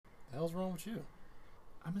hell's wrong with you?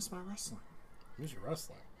 I miss my wrestling. You miss your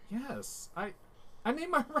wrestling? Yes, I need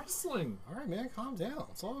my wrestling. All right, man, calm down.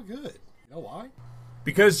 It's all good. You know why?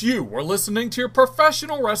 Because you were listening to your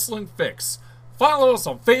professional wrestling fix. Follow us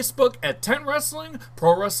on Facebook at 10 Wrestling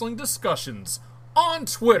Pro Wrestling Discussions, on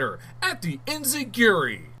Twitter at the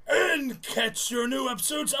Inziguri. And catch your new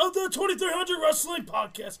episodes of the 2300 Wrestling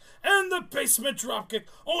Podcast and the Basement Dropkick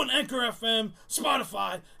on Anchor FM,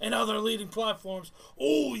 Spotify, and other leading platforms.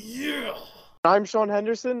 Oh, yeah! I'm Sean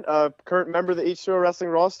Henderson, a current member of the H2O Wrestling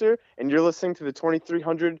roster, and you're listening to the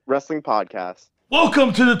 2300 Wrestling Podcast.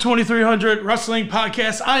 Welcome to the 2300 Wrestling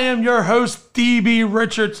Podcast. I am your host, DB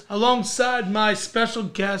Richards, alongside my special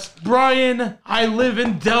guest, Brian. I live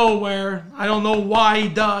in Delaware. I don't know why he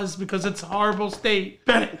does, because it's a horrible state.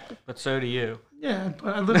 Bennett. But so do you. Yeah,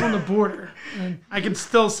 but I live on the border, and I can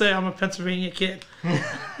still say I'm a Pennsylvania kid.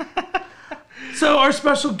 So our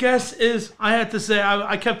special guest is, I had to say,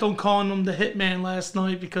 I kept on calling him the Hitman last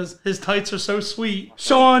night because his tights are so sweet,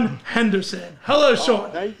 Sean Henderson. Hello, Sean. Oh,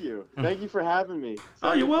 thank you. Thank you for having me.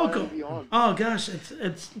 Oh, you're welcome. Oh gosh,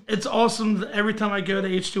 it's awesome. Every time I go to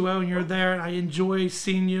H2O and you're there, and I enjoy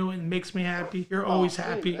seeing you, and it makes me happy. You're always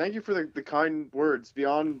happy. Thank you for the kind words.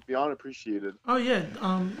 Beyond appreciated. Oh yeah.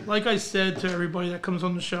 Like I said to everybody that comes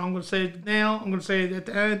on the show, I'm going to say it now. I'm going to say it at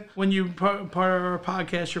the end. When you're part of our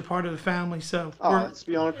podcast, you're part of the family. So it's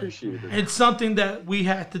beyond appreciated. It's something that we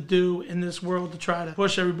have to do in this world to try to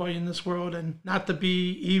push everybody in this world and not to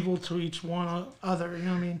be evil to each one other. You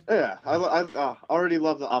know what I mean? Yeah, I already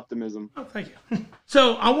love the optimism. Oh, thank you.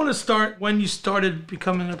 So I want to start when you started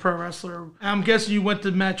becoming a pro wrestler. I'm guessing you went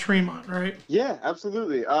to Matt Tremont, right? Yeah,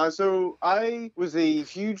 absolutely. So I was a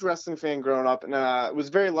huge wrestling fan growing up, and was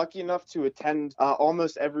very lucky enough to attend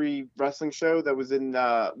almost every wrestling show that was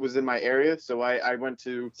in my area. So I went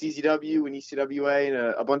to CCW and ECWA and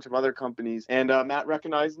a bunch of other companies, and Matt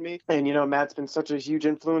recognized me. And Matt's been such a huge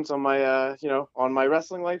influence on my on my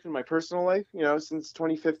wrestling life and my personal life, since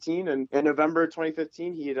 2015. And in November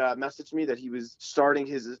 2015, he had messaged me that he was starting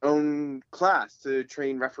his own class to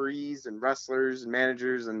train referees and wrestlers and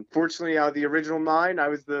managers. And fortunately, out of the original 9, I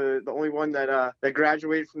was the only one that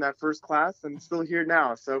graduated from that first class, and still here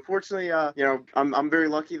now. So fortunately, I'm very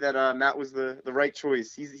lucky that Matt was the right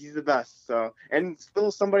choice. He's the best. So, and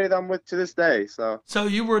still somebody that I'm with to this day. So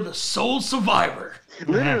you were the sole survivor.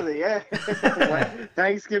 Literally, yeah.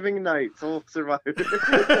 Thanksgiving night, sole survivor.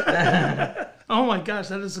 Oh my gosh,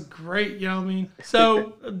 that is a great, you know what I mean?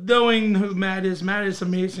 So, knowing who Matt is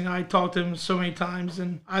amazing. I talked to him so many times,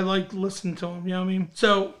 and I like listening to him, you know what I mean?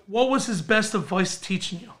 So, what was his best advice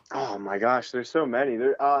teaching you? Oh my gosh, there's so many.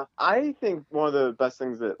 I think one of the best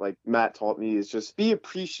things that Matt taught me is just be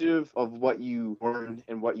appreciative of what you learn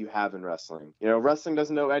and what you have in wrestling. Wrestling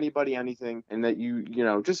doesn't know anybody anything, and that you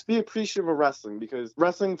just be appreciative of wrestling, because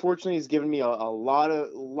wrestling fortunately has given me a lot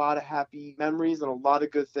of happy memories and a lot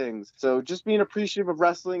of good things. So just being appreciative of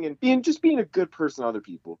wrestling and being a good person to other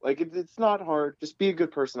people. It's not hard. Just be a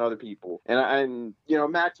good person to other people. And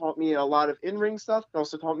Matt taught me a lot of in-ring stuff. He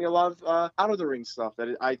also taught me a lot of out of the ring stuff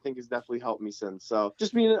that I think has definitely helped me since. So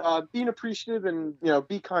just being appreciative and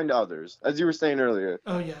be kind to others, as you were saying earlier.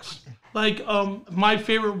 Oh yes. My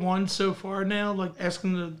favorite one so far now,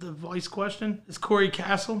 asking the voice question, is Corey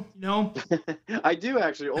Castle. I do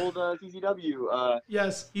actually. Old CCW.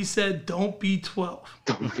 Yes, he said, "Don't be 12."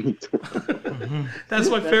 Don't be 12. That's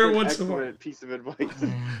my favorite one so far. Excellent piece of advice.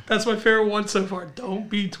 That's my favorite one so far. Don't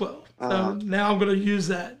be 12. So now I'm gonna use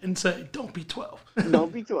that and say, "Don't be 12."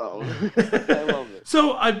 Don't be 12. I love it.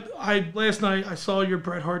 So I last night I saw your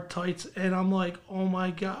Bret Hart tights, and I'm like, oh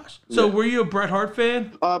my gosh. So were you a Bret Hart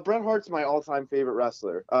fan? Bret Hart's my all-time favorite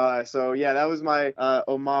wrestler. So yeah, that was my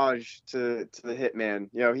homage to the Hitman.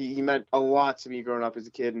 He meant a lot to me growing up as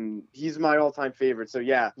a kid, and he's my all-time favorite. So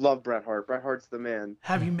yeah, love Bret Hart. Bret Hart's the man.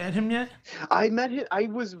 Have you met him yet? I met him. I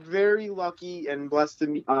was very lucky and blessed to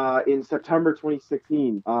meet in September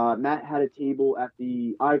 2016. Matt had a table at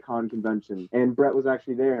the Icon convention, and Bret was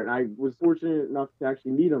actually there, and I was fortunate enough to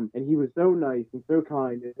actually meet him, and he was so nice and so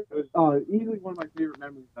kind. It was easily one of my favorite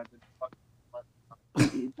memories I've been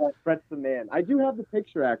Bret's the man. I do have the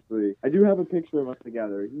picture, actually. I do have a picture of us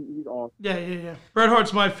together. He's awesome. Yeah. Bret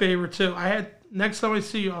Hart's my favorite, too. Next time I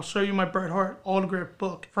see you, I'll show you my Bret Hart autograph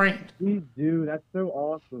book, framed. Please do. That's so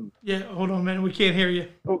awesome. Yeah, hold on a minute. We can't hear you.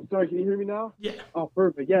 Oh, sorry. Can you hear me now? Yeah. Oh,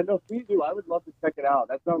 perfect. Yeah, no, please do. I would love to check it out.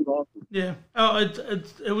 That sounds awesome. Yeah. Oh,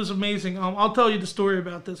 it was amazing. I'll tell you the story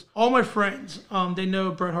about this. All my friends, they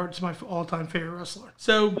know Bret Hart's my all-time favorite wrestler.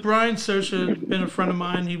 So Brian Sosha has been a friend of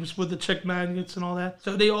mine. He was with the Chick Magnets and all that.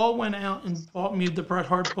 So they all went out and bought me the Bret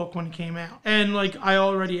Hart book when it came out. And I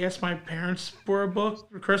already asked my parents for a book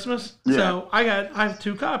for Christmas. Yeah. So I I have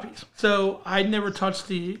 2 copies. So I never touched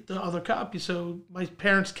the other copy. So my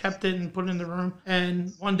parents kept it and put it in the room.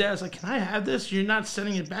 And one day I was like, can I have this? You're not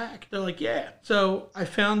sending it back. They're like, yeah. So I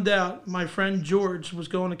found out my friend George was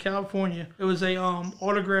going to California. It was a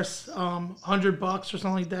autograph, $100 or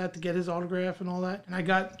something like that to get his autograph and all that. And I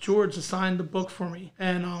got George to sign the book for me.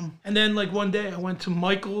 And then like one day I went to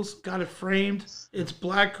Michael's, got it framed. It's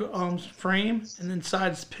black frame, and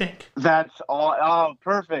inside it's pink. That's all. Oh,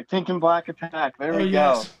 perfect. Pink and black attack. There we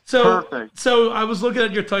go. So, perfect. So I was looking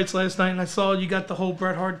at your tights last night, and I saw you got the whole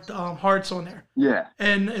Bret Hart hearts on there. Yeah.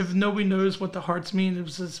 And if nobody knows what the hearts mean, it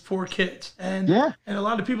was his 4 kids. And and a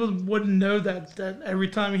lot of people wouldn't know that every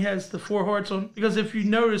time he has the 4 hearts on, because if you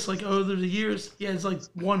notice, like over the years, he has like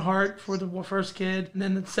 1 heart for the first kid, and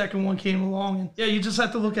then the second one came along, and you just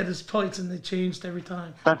have to look at his tights, and they changed every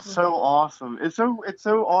time. That's so awesome. It's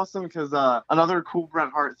so awesome because another cool Bret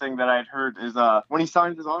Hart thing that I'd heard is when he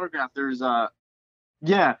signs his autograph, there's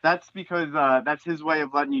that's because that's his way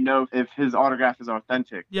of letting you know if his autograph is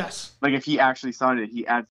authentic. Yes. Like if he actually signed it, he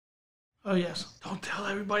adds. Oh yes. Don't tell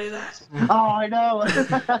everybody that. Oh, I know.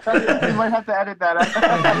 You might have to edit that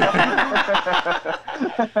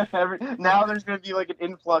out. Now there's going to be like an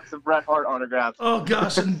influx of Bret Hart autographs. Oh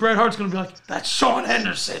gosh, and Bret Hart's going to be like, that's Sean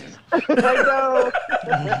Henderson. I know.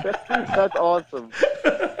 That's awesome.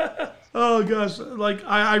 Oh gosh, like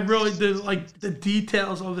I really did like the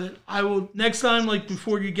details of it. I will next time, like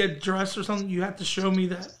before you get dressed or something, you have to show me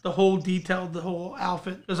the whole detail, the whole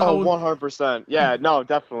outfit. 100%. Yeah, no,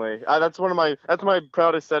 definitely. That's my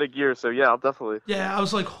proudest set of gear. So yeah, I'll definitely. Yeah, I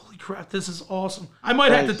was like, holy crap, this is awesome. I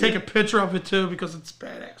might have to take a picture of it too because it's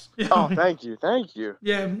badass. You know what I mean? Thank you.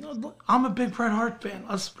 Yeah, I'm a big Bret Hart fan.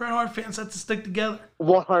 Us Bret Hart fans have to stick together.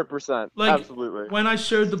 100%. Like, absolutely. When I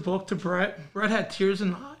showed the book to Bret had tears in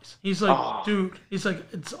his eyes. He's like, dude, he's like,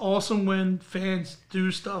 it's awesome when fans do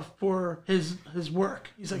stuff for his work.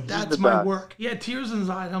 He's like, that's my work. He had tears in his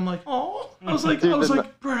eyes. I'm like, oh. I was like,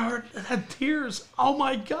 Bret Hart had tears. Oh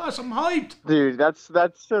my gosh, I'm hyped. Dude, that's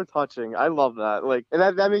so touching. I love that. Like, and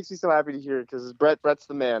that makes me so happy to hear because Bret's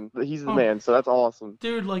the man. He's the man. So that's awesome.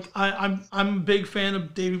 Dude, like I'm a big fan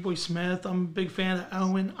of Davey Boy Smith. I'm a big fan of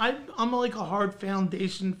Owen. I'm like a Hard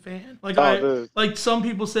Foundation fan. Like like some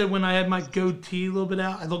people said when I had my goatee a little bit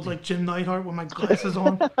out, I looked like Jim Neidhart with my glasses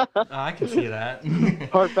on. I can see that.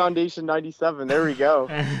 Hard Foundation 97. There we go.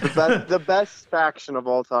 The best faction of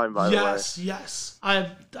all time, by the way. Yes. I'm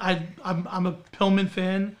a Pillman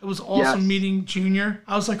fan. It was awesome meeting Junior.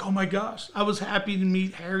 I was like, oh my gosh. I was happy to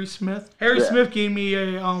meet Harry Smith. Harry Smith gave me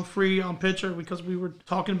a free picture because we were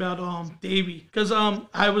talking about Davey. Because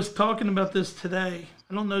I was talking about this today.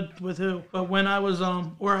 I don't know with who, but when I was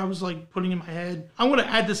or I was like putting in my head, I'm gonna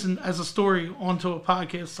add this as a story onto a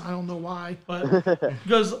podcast. I don't know why, but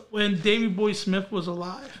because when Davey Boy Smith was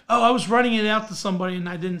alive, I was writing it out to somebody and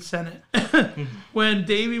I didn't send it. When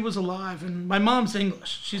Davey was alive, and my mom's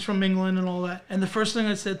English, she's from England and all that, and the first thing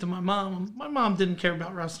I said to my mom didn't care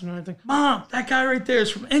about wrestling or anything. Mom, that guy right there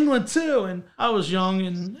is from England too, and I was young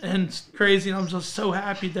and crazy, and I was just so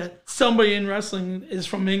happy that somebody in wrestling is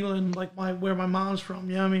from England, like where my mom's from.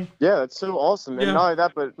 You know what I mean? Yeah, that's so awesome. And not only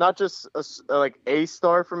that, but not just a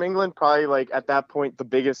star from England, probably like at that point, the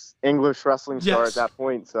biggest English wrestling star at that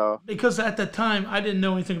point. So because at that time, I didn't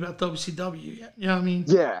know anything about WCW yet. You know what I mean?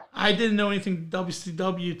 Yeah. I didn't know anything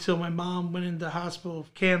WCW till my mom went into the hospital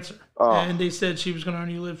with cancer. And they said she was going to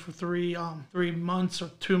only live for 3 months or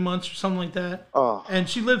 2 months or something like that. And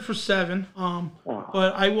she lived for 7.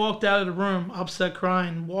 But I walked out of the room upset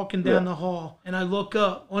crying, walking down the hall, and I look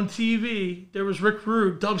up on TV. There was Rick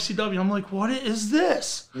Rude, WCW. I'm like, what is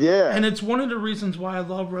this? Yeah. And it's one of the reasons why I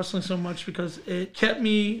love wrestling so much because it kept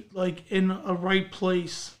me like in a right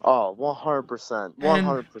place. 100%.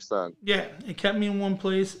 100%. Yeah, it kept me in one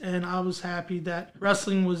place, and I was happy that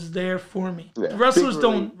wrestling was there for me. Yeah. Wrestlers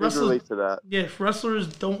don't relate to that. Yeah, wrestlers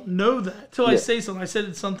don't know that till I say something. I said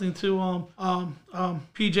it's something to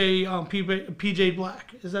PJ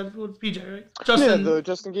Black. Is that what PJ, right?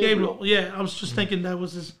 Justin Gabriel. Yeah, I was just thinking that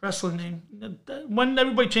was his wrestling name. When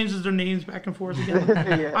everybody changes their names back and forth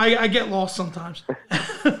again, I get lost sometimes.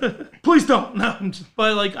 Please don't. No,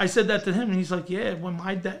 but like I said that to him, and he's like, yeah. When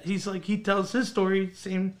my dad, he's like, he tells his story,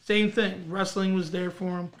 same thing. Wrestling was there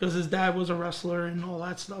for him because his dad was a wrestler and all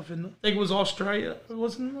that stuff. And I think it was Australia. It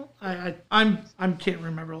wasn't. I can't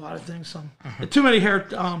remember a lot of things. So too many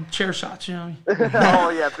chair shots, you know. Oh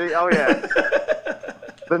yeah.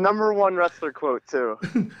 The number one wrestler quote too.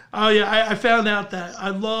 Oh yeah, I found out that I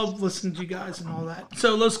love listening to you guys and all that.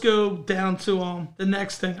 So let's go down to the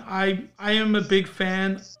next thing. I am a big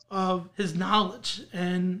fan of his knowledge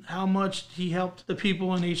and how much he helped the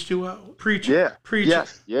people in H2O. Preacher. Yeah. Preacher.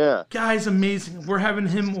 Yes. Yeah. Guy's amazing. We're having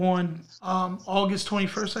him on August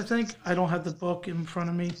 21st, I think. I don't have the book in front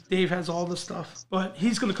of me. Dave has all the stuff. But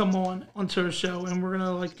he's going to come on onto our show, and we're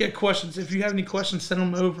going to get questions. If you have any questions, send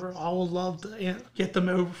them over. I will love to get them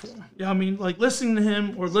over for him. Yeah, I mean, listening to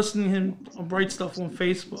him or listening to him write stuff on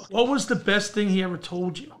Facebook. What was the best thing he ever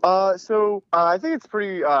told you? So I think it's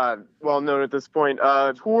pretty well known at this point.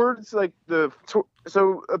 Towards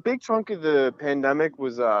so a big chunk of the pandemic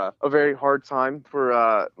was a very hard time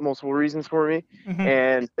for multiple reasons for me. Mm-hmm.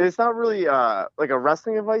 And it's not really like a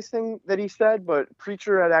wrestling advice thing that he said, but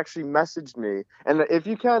Preacher had actually messaged me. And if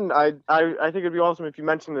you can, I think it'd be awesome if you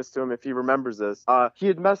mention this to him, if he remembers this. He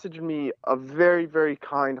had messaged me a very, very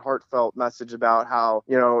kind, heartfelt message about how,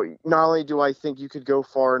 not only do I think you could go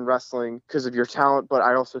far in wrestling because of your talent, but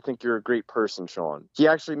I also think you're a great person, Sean. He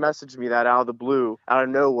actually messaged me that out of the blue, out of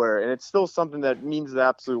nowhere. And it's still something that means the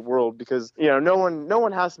absolute world because, no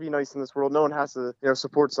one has to be nice in this world. No one has to,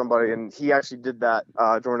 support somebody. And he actually did that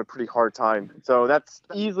during a pretty hard time. So that's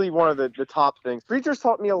easily one of the top things. Preacher's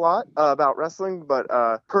taught me a lot about wrestling, but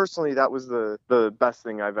personally, that was the best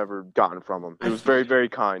thing I've ever gotten from him. It was very, very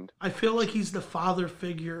kind. I feel like he's the father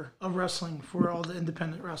figure of wrestling for all the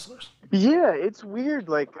independent wrestlers. Yeah, it's weird.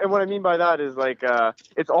 And what I mean by that is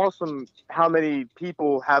it's awesome how many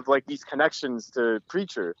people have these connections to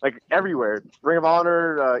Preacher, everywhere. Ring of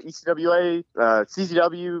Honor, ECWA,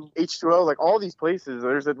 CZW, H2O, all these places.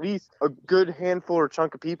 There's at least a good handful or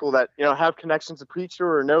chunk of people that have connections to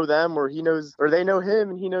Preacher or know them, or he knows, or they know him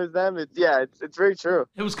and he knows them. It's very true.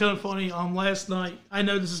 It was kind of funny. Last night, I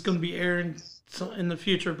know this is going to be airing in the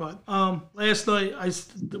future, but last night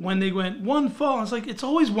when they went one fall, I was like, it's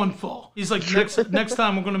always one fall. He's like, next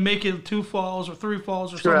time we're gonna make it 2 falls or 3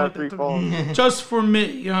 falls or something like 3 that, falls. just for me.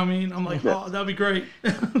 You know what I mean? I'm like, oh, that'd be great.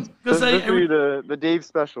 This would be the Dave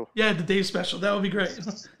special. Yeah, the Dave special. That would be great.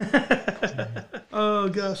 Oh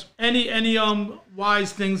gosh. Any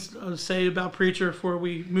wise things to say about Preacher before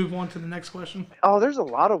we move on to the next question? Oh, there's a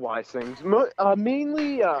lot of wise things.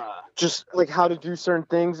 Mainly just how to do certain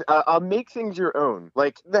things. Make things your own.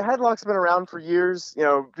 The headlock's been around for years.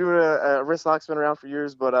 Doing a wrist lock's been around for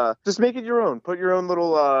years, but just make it your own. Put your own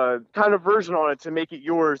little kind of version on it to make it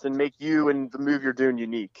yours and make you and the move you're doing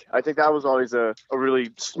unique. I think that was always a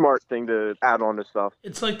really smart thing to add on to stuff.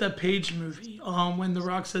 It's like that Page movie when The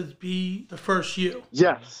Rock says, be the first you.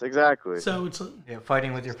 Yes, exactly. So it's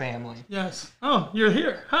fighting with your family. Yes. Oh, you're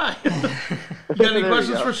here. Hi. You got any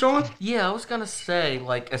questions for Sean? Yeah, I was gonna say,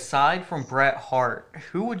 aside from Bret Hart,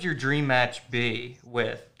 who would your dream match be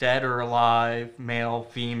with? Dead or alive, male,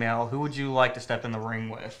 female? Who would you like to step in the ring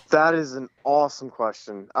with? That is an awesome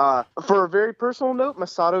question. For a very personal note,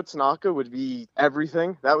 Masato Tanaka would be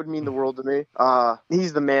everything. That would mean the world to me.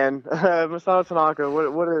 He's the man. Masato Tanaka,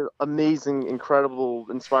 what an amazing, incredible,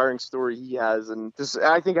 inspiring story he has. And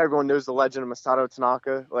I think everyone knows the legend of Masato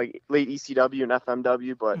Tanaka, late ECW and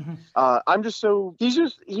FMW. But I'm just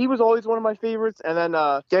he was always one of my favorites. And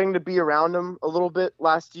then getting to be around him a little bit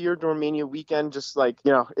last year during Mania weekend, just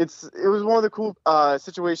it was one of the cool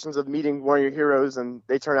situations of meeting one of your heroes, and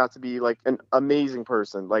they turned out to be an amazing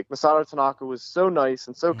person. Masato Tanaka was so nice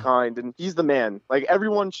and so kind, and he's the man.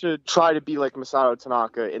 Everyone should try to be like Masato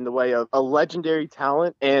Tanaka in the way of a legendary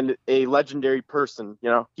talent and a legendary person.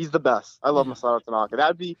 He's the best. I love Masato Tanaka.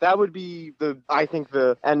 That would be I think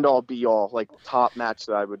the end all be all top match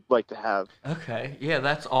that I would like to have. Okay, yeah,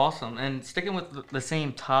 that's awesome. And sticking with the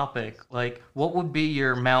same topic, what would be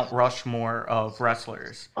your Mount Rushmore of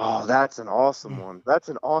wrestlers? Oh, that's an awesome one. That's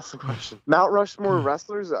an awesome question. Mount Rushmore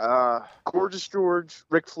wrestlers, Gorgeous George,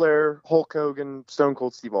 Ric Flair, Hulk Hogan, Stone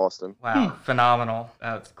Cold Steve Austin. Wow, phenomenal.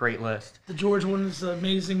 That's a great list. The George one is an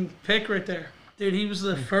amazing pick right there. Dude, he was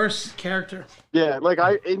the first character. Yeah,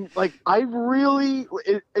 I really.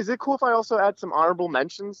 Is it cool if I also add some honorable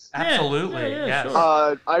mentions? Absolutely, yeah, yes.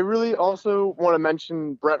 Sure. I really also want to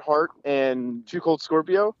mention Bret Hart and Too Cold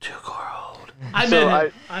Scorpio. Too Cold. I met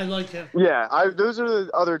him. I like him. Yeah, those are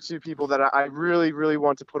the other 2 people that I really, really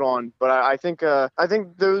want to put on. But I think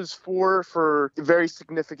those 4, for very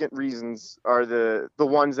significant reasons, are the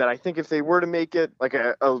ones that I think if they were to make it,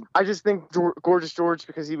 I just think Gorgeous George,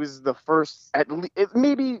 because he was the first,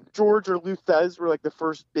 maybe George or Lou Thez were the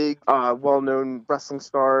first big, well-known wrestling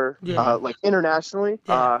star, internationally.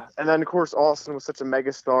 Yeah. And then of course Austin was such a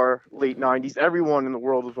megastar, late '90s. Everyone in the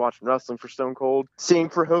world was watching wrestling for Stone Cold. Same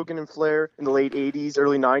for Hogan and Flair in the the late 80s,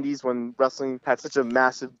 early 90s when wrestling had such a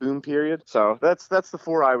massive boom period. So that's the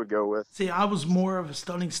four I would go with. See, I was more of a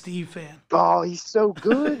Stunning Steve fan. Oh, he's so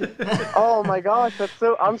good. Oh my gosh,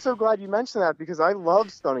 I'm so glad you mentioned that because I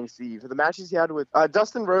love Stunning Steve. The matches he had with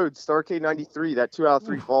Dustin Rhodes, Starrcade 93, that 2 out of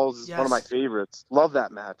 3 falls is one of my favorites. Love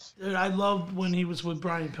that match. Dude, I loved when he was with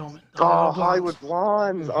Brian Pillman. Hollywood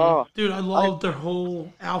Blondes. Oh. Dude, I loved their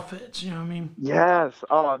whole outfits, you know what I mean? Yes.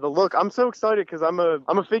 Oh, the look. I'm so excited because I'm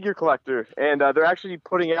a figure collector, and they're actually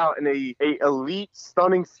putting out a elite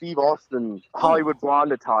Stunning Steve Austin Hollywood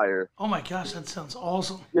Blonde attire. Oh my gosh, that sounds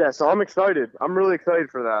awesome. Yeah, so I'm excited. I'm really excited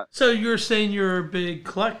for that. So you're saying you're a big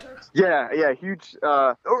collector? Yeah, huge.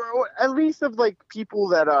 Or at least of like people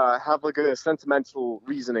that have like a sentimental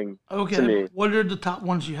reasoning to me. What are the top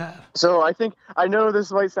ones you have? So I know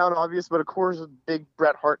this might sound obvious, but of course a big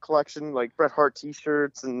Bret Hart collection, like Bret Hart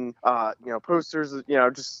T-shirts and posters.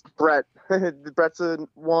 Just Bret. Bret's a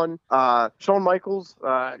one. Shawn Michaels.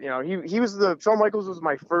 Shawn Michaels was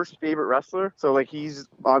my first favorite wrestler, so like he's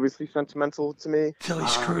obviously sentimental to me. Till he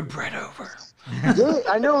screwed Bret over. Yeah,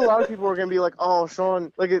 I know a lot of people are gonna be like, "Oh,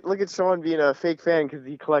 Sean, look at Sean being a fake fan because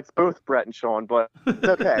he collects both Bret and Sean," but it's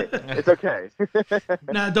okay. It's okay.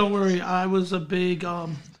 Nah, don't worry. I was a big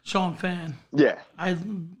Sean fan. Yeah.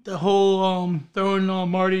 The whole throwing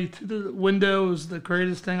Marty to the window was the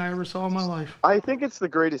greatest thing I ever saw in my life. I think it's the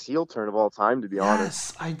greatest heel turn of all time, to be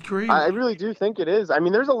honest. Yes, I agree. I really do think it is. I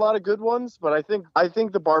mean, there's a lot of good ones, but I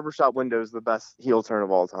think the barbershop window is the best heel turn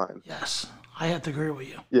of all time. Yes. I have to agree with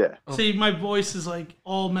you. Yeah. See, my voice is like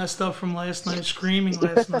all messed up from last night, screaming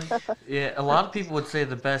last night. Yeah, a lot of people would say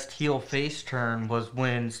the best heel face turn was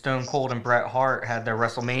when Stone Cold and Bret Hart had their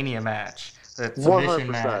WrestleMania match. That submission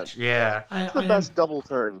 100%. match. Yeah. It's the best double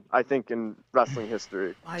turn, I think, in wrestling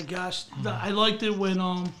history. My gosh. I liked it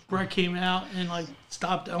when Bret came out and like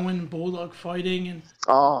stopped Owen and Bulldog fighting and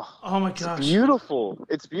oh my gosh.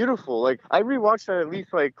 It's beautiful. Like I rewatched that at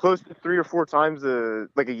least like close to 3 or 4 times a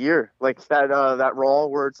year. Like that Raw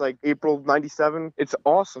where it's like April '97. It's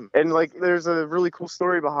awesome. And like there's a really cool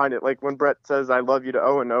story behind it. Like when Bret says "I love you" to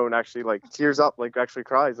Owen actually like tears up, like actually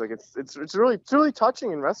cries. Like it's really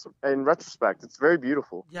touching in retrospect. It's very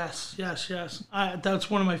beautiful. Yes. That's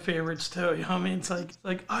one of my favorites too. You know what I mean? It's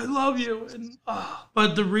like I love you and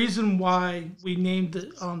but the reason why we named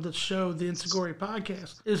the show the Insecurity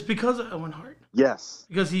Podcast is because of Owen Hart. Yes.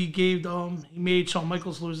 Because he made Shawn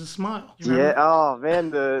Michaels lose his smile. Yeah. Oh man,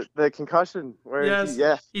 the concussion.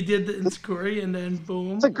 He did the Insecurity and then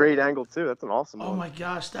boom. It's a great angle too. That's an awesome one. Oh my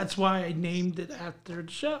gosh, that's why I named it after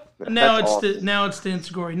the show. Now it's the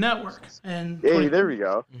Insecurity Network. And hey, there we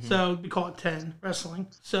go. So we call it 10 Wrestling.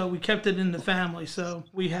 So we kept it in the family. So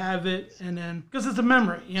we have it, and then because it's a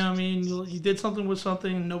memory, you know what I mean? You did something with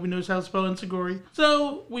something, and nobody knows how to spell Insecurity.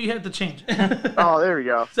 So we had to change it. Oh, there we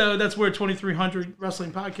go. So that's where 2300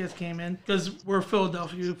 Wrestling Podcast came in, because we're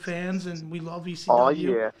Philadelphia fans and we love ECW. Oh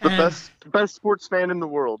yeah, the best sports fan in the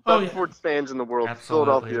world. Best sports fans in the world. Absolutely.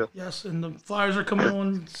 Philadelphia. Yes, and the Flyers are coming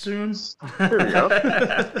on soon. There we go.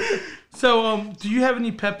 So, do you have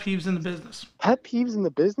any pet peeves in the business? Pet peeves in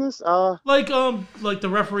the business? Like the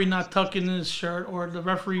referee not tucking in his shirt, or the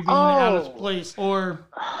referee being out of his place, or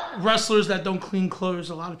wrestlers that don't clean clothes.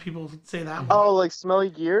 A lot of people say that one. Oh, like smelly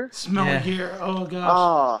gear? Smelly gear. Oh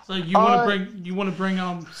gosh. Like you want to bring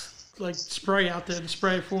like spray out there to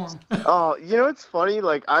spray for them. Oh, it's funny.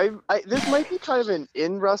 Like this might be kind of an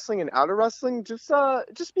in wrestling and out of wrestling. Just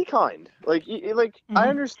be kind. I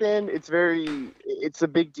understand it's a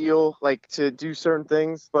big deal, like to do certain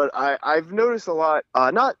things, but I've noticed a lot.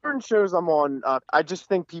 Not certain shows I'm on. I just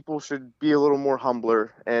think people should be a little more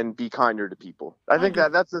humbler and be kinder to people. I think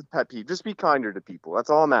that's a pet peeve. Just be kinder to people. That's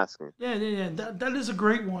all I'm asking. Yeah. That is a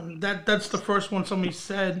great one. That's the first one somebody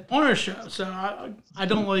said on our show. So I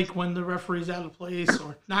don't like when the referee's out of place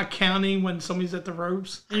or not counting when somebody's at the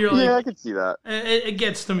ropes. And you're like, yeah, I can see that. It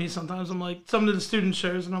gets to me sometimes. I'm like, some of the student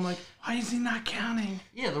shows, and I'm like, why is he not counting?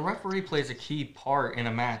 Yeah, the referee plays a key part in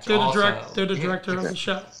a match. They're the director of the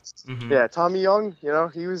show. Mm-hmm. Yeah, Tommy Young,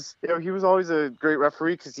 he was always a great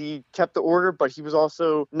referee because he kept the order, but he was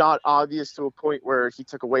also not obvious to a point where he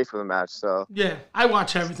took away from the match. So yeah, I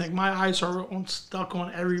watch everything. My eyes are stuck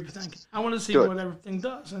on everything. I want to see what everything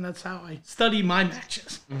does, and that's how I study my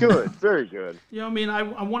matches. Good, very good. You know what I mean?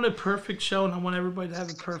 I want a perfect show, and I want everybody to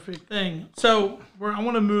have a perfect thing. So I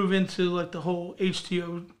want to move into like the whole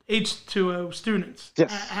H2O students.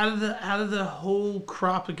 Yes. Out of the whole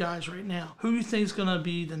crop of guys right now, who do you think is gonna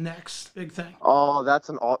be the next big thing? Oh, that's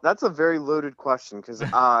a very loaded question because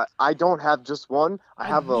I don't have just one. I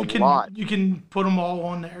have a lot. You can put them all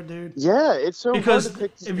on there, dude. Yeah, it's so Because hard to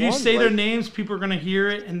pick just if you one, say their like- names, people are gonna hear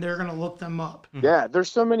it and they're gonna look them up. Yeah,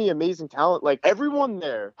 there's so many amazing talent. Like everyone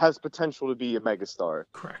there has potential to be a megastar.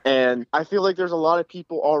 Correct. And I feel like there's a lot of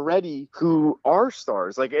people already who are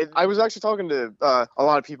stars. Like I was actually talking to a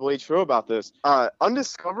lot of people H2O about this.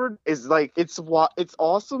 Undiscovered is like it's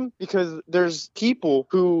awesome because there's people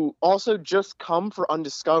who also just come for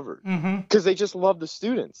Undiscovered because they just love the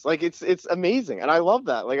students. Like it's amazing, and I love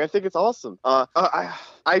that. Like I think it's awesome.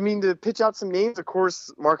 I mean, to pitch out some names, of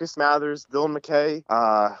course, Marcus Mathers, Dylan McKay,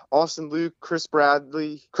 Austin Luke, Chris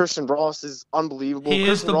Bradley, Christian Ross is unbelievable. He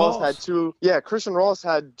is the boss. Christian Ross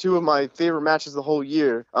had two of my favorite matches the whole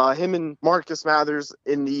year. Him and Marcus Mathers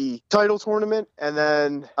in the title tournament, and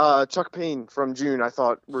then Chuck Payne from June, I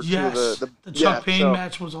thought were two of the Chuck Payne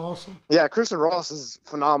match was awesome. Yeah, Christian Ross is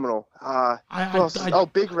phenomenal.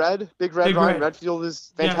 Big Red Ryan Red. Redfield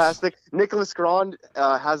is fantastic. Yes. Nicholas Grand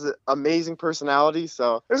has an amazing personality.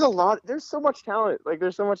 So there's so much talent. Like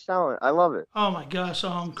there's so much talent. I love it. Oh my gosh,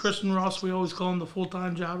 Christian Ross, we always call him the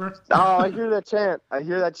full-time jobber. Oh, I hear that chant. all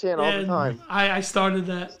the time. I started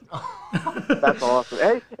that. That's awesome.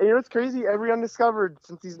 Hey, and you know what's crazy? Every Undiscovered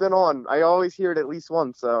since he's been on, I always hear it at least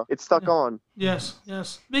once, so it's stuck on. Yes.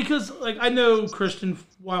 Because like I know Christian a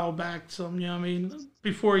while back,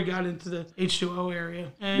 before he got into the H2O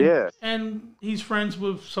area. And he's friends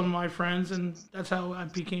with some of my friends, and that's how I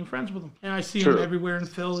became friends with him. And I see him everywhere in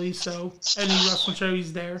Philly, so any wrestling show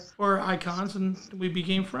he's there, or Icons, and we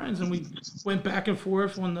became friends, and we went back and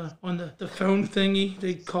forth on the phone thingy.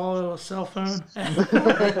 They call it a cell phone.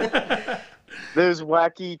 Those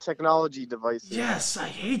wacky technology devices. Yes, I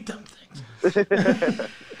hate them things.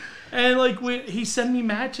 And like he sent me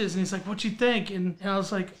matches, and he's like, "What you think?" And I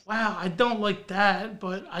was like, "Wow, I don't like that,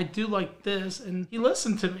 but I do like this." And he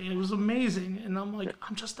listened to me. It was amazing. And I'm like,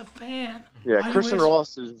 "I'm just a fan." Yeah, Christian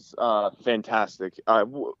Ross is fantastic.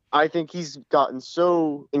 I think he's gotten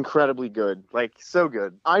so incredibly good, like so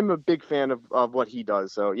good. I'm a big fan of what he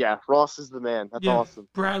does. So yeah, Ross is the man. That's awesome.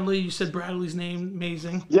 Bradley, you said Bradley's name,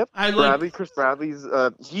 amazing. Yep, Chris Bradley's.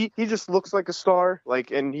 He just looks like a star.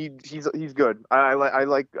 Like, and he's good. I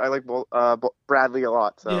like Bradley a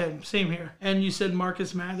lot. So. Yeah, same here. And you said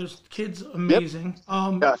Marcus Mathers, kid's amazing.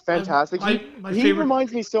 Yep. Yeah, fantastic. My he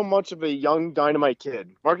reminds me so much of a young Dynamite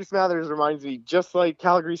Kid. Marcus Mathers reminds me just like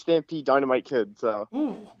Calgary Stampede Dynamite Kid. So.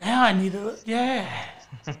 Ooh, now I need to. Yeah.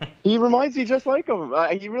 He reminds me just like him.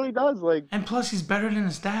 He really does. Like, and plus, he's better than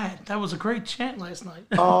his dad. That was a great chant last night.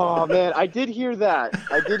 Oh man, I did hear that.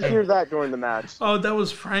 During the match. Oh, that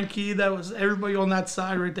was Frankie. That was everybody on that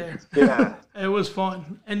side right there. Yeah, it was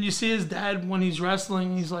fun. And you see his dad when he's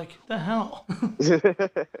wrestling. He's like, "The hell."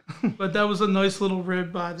 But that was a nice little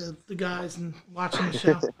rib by the guys and watching the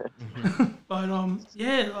show. But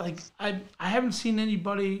like I haven't seen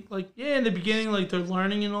anybody in the beginning like they're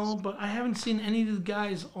learning and all, but I haven't seen any of the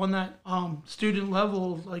guys on that student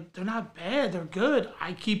level. Like they're not bad, they're good.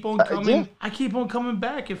 I keep on coming. Yeah. I keep on coming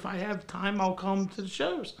back. If I have time, I'll come to the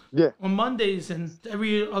shows. Yeah. On Mondays and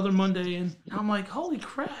every other Monday, and I'm like, holy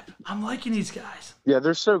crap, I'm liking these guys. Yeah,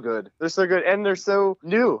 they're so good. And they're so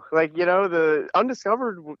new. Like, the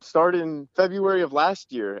Undiscovered started in February of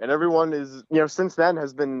last year, and everyone is, since then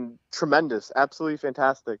has been tremendous, absolutely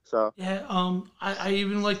fantastic. So yeah, I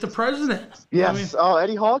even like the president. Yes.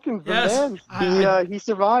 Eddie Hawkins, the man. He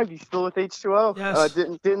survived. He's still with H2O. Yes.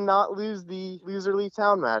 Did not lose the Loser League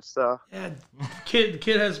Town match. So yeah, kid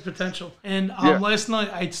has potential. And last night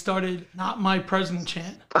I started "Not My President"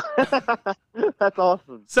 chant. That's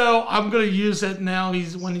awesome. So I'm gonna use it now.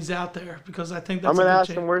 When he's out there because I think that's. I'm gonna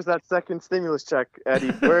ask him, where's that second stimulus check,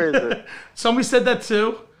 Eddie? Where is it? Somebody said that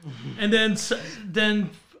too, and then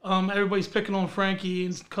everybody's picking on Frankie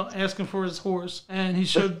and asking for his horse, and he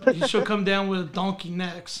should come down with a donkey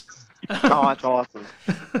next. Oh, that's awesome.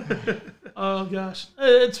 Oh gosh,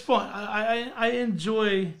 it's fun. I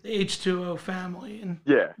enjoy the H2O family, and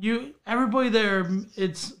everybody there.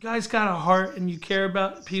 It's guys got a heart, and you care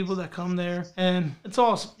about people that come there, and it's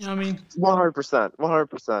awesome. You know what I mean?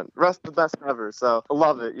 100%. Rest the best ever. So I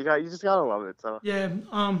love it. You just gotta love it. So yeah.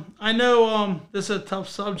 I know this is a tough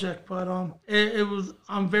subject, but it was.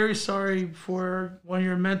 I'm very sorry for one of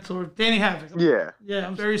your mentors, Danny Havoc. Yeah.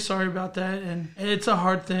 I'm very sorry about that, and it's a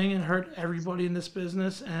hard thing and hurt everybody in this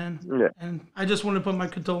business, and I just want to put my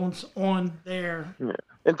condolence on there.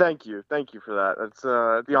 And thank you for that.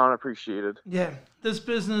 That's beyond appreciated. Yeah, this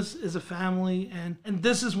business is a family, and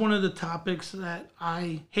this is one of the topics that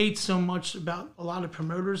I hate so much about a lot of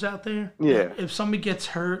promoters out there. Yeah. If somebody gets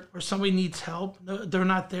hurt or somebody needs help, they're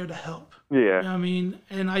not there to help. Yeah. You know what I mean?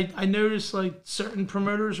 And I notice like certain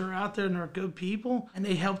promoters are out there and they're good people and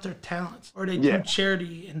they help their talents or they do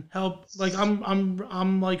charity and help. Like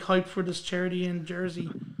I'm like hyped for this charity in Jersey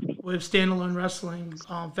with Standalone Wrestling,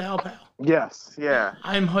 Valpal. Yes, yeah.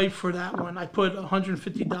 I'm hyped for that one. I put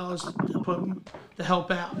 $150 to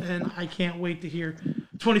help out, and I can't wait to hear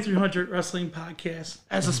 2300 Wrestling Podcast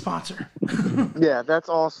as a sponsor. Yeah, that's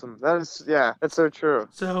awesome. That's so true.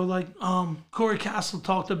 So like Corey Castle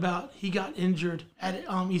talked about he got injured at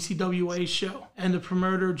ECWA show and the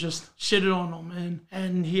promoter just shitted on him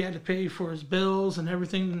and he had to pay for his bills and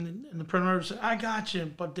everything and the promoter said, I got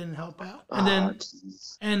you, but didn't help out. And then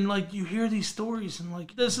and like you hear these stories and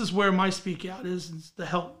like this is where my speak out is to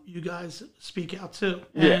help you guys speak out too.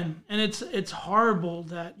 And it's horrible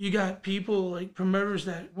that you got people like promoters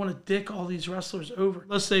that want to dick all these wrestlers over.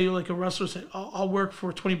 Let's say like a wrestler said, I'll work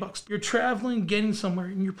for $20. You're traveling, getting somewhere,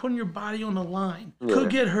 and you're putting your body on the line. You could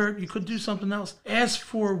get hurt. You could do something else. Ask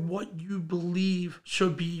for what you believe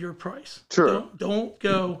should be your price. True. Don't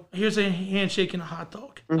go, here's a handshake and a hot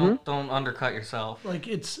dog. Don't undercut yourself. Like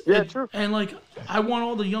true. And like I want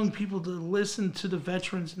all the young people to listen to the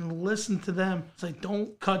veterans and listen to them. It's like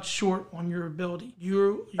don't cut short on your ability.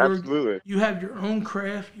 Absolutely. You have your own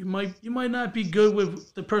craft. You might not be good with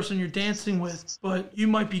the person you're dancing with, but you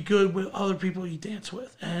might be good with other people you dance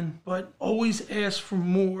with. But always ask for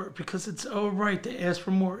more because it's all right to ask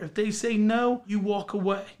for more. If they say no, you walk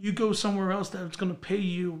away. You go somewhere else that's going to pay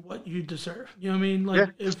you what you deserve. You know what I mean? Like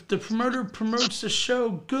if the promoter promotes the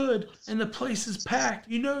show good and the place is packed,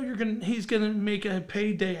 you know he's gonna make a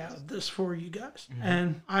payday out of this for you guys.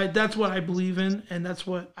 And that's what I believe in, and that's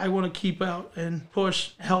what I want to keep out and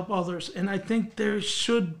push, help others. And I think there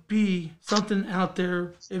should be something out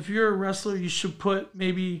there. If you're a wrestler, you should put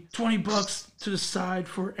maybe $20 to the side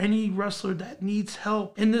for any wrestler that needs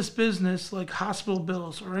help in this business, like hospital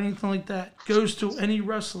bills or anything like that, goes to any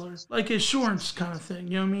wrestler, like insurance kind of thing,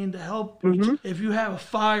 you know what I mean, to help. If you have a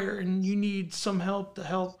fire and you need some help to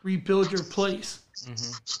help rebuild your place,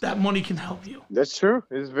 that money can help you. That's true.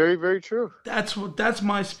 It's very, very true. That's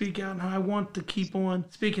my speak out, and I want to keep on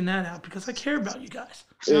speaking that out because I care about you guys.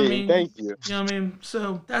 You know hey, what I mean? Thank you. You know what I mean?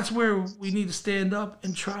 So that's where we need to stand up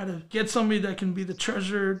and try to get somebody that can be the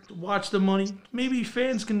treasurer, watch the money. Maybe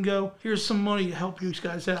fans can go, here's some money to help you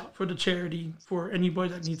guys out for the charity, for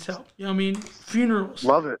anybody that needs help. You know what I mean? Funerals.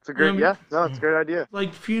 Love it. It's a great, You know what I mean? it's a great idea.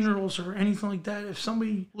 Like funerals or anything like that. If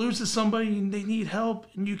somebody loses somebody and they need help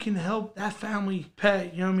and you can help that family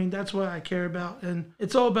pay, you know what I mean? That's what I care about. And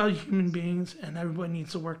it's all about human beings and everybody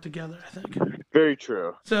needs to work together, I think. Very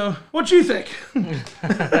true. So, what do you think?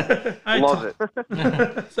 Love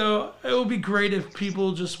it. So, it would be great if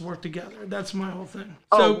people just work together. That's my whole thing.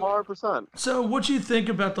 Oh, So, 100%. so what do you think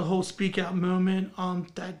about the whole speak out moment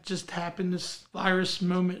that just happened, this virus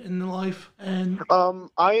moment in life? And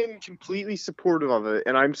I am completely supportive of it,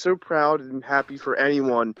 and I'm so proud and happy for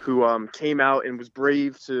anyone who came out and was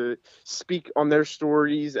brave to speak on their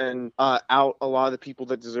stories and out a lot of the people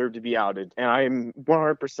that deserve to be outed. And I am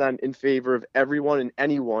 100% in favor of everyone and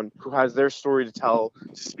anyone who has their story to tell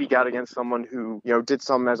to speak out against someone who, you know, did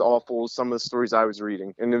something as awful as some of the stories I was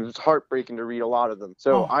reading. And it was heartbreaking to read a lot of them.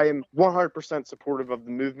 So I am 100% supportive of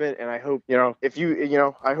the movement, and I hope, you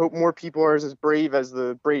know, I hope more people are as brave as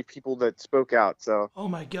the brave people that spoke out. So. oh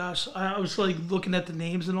my gosh, I was like looking at the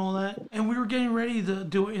names and all that, and we were getting ready to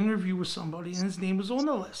do an interview with somebody, and his name was on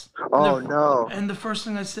the list. Oh, no. And the first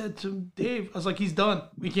thing I said to Dave, I was like, he's done.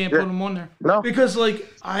 We can't put him on there. No. Because like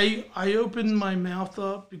I opened my mouth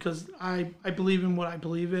up because I believe in what I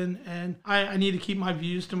believe in, and I need to keep my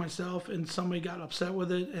views to myself, and somebody got upset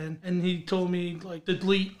with it, and he told me like to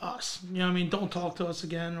delete us. You know what I mean? Don't talk to us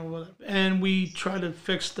again or whatever. And we try to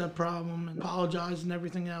fix the problem and apologize and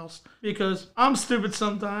everything else because I'm stupid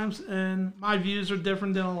sometimes and my views are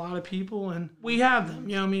different than a lot of people, and we have them.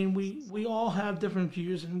 You know what I mean? We all have different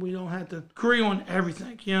views and we don't have to agree on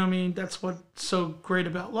everything. You know what I mean? That's what's so great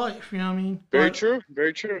about life. You know what I mean? Very true.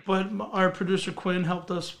 Very true. But our producer Quinn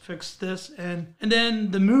helped us fix this, and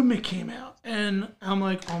then the movement came out, and I'm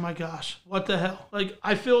like, oh my gosh, what the hell? Like,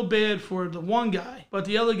 I feel bad for the one guy, but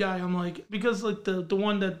the other guy, I'm like, because like the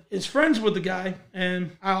one that is friends with the guy,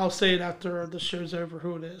 and I'll say it after the show's over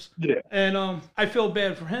who it is. Yeah. And I feel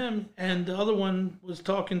bad for him, and the other one was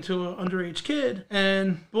talking to an underage kid,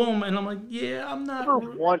 and boom, and I'm like, yeah, I'm not.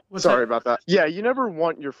 Sorry about that. Yeah, you never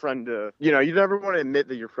want your friend to, you know, you never want to admit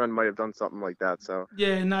that your friend might have done something like that. So.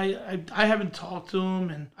 Yeah, and I haven't talked to him,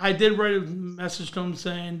 and I did write a message to him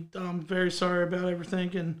saying I'm very sorry about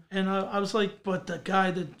everything, and I was like, but the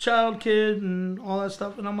guy, the child kid, and all that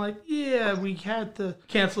stuff, and I'm like, yeah, we had to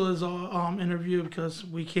cancel his interview because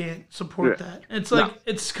we can't support that. It's like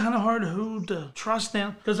it's kind of hard who to trust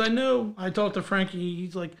now, because I know I talked to Frankie.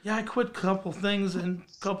 He's like, yeah, I quit a couple things and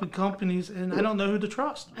a couple companies, and I don't know who to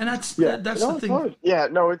trust, and that's the thing. Hard. Yeah,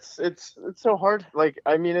 no, it's so hard. Like,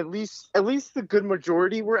 I mean, at least the good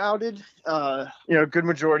majority were outed. Good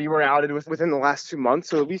majority were outed within the last 2 months.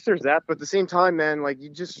 So at least there's that. But at the same time, man, like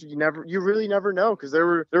you really never know, because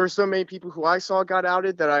there were so many people who I saw got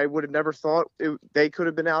outed that I would have never thought they could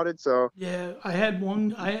have been outed. So yeah, I had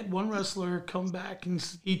one wrestler come back and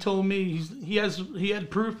he told me he had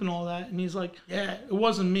proof and all that, and he's like, yeah, it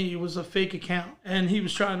wasn't me, it was a fake account, and he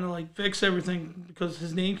was trying to like fix everything because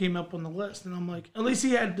his name came up on the list, and I'm like, at least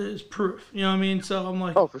he had his proof, you know what I mean? So I'm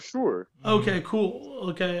like, oh, for sure. Okay, cool.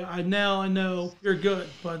 Okay, I know you're good,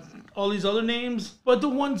 but all these other names, but the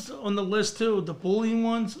ones on the list too, the bullying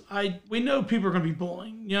ones, we know people are gonna be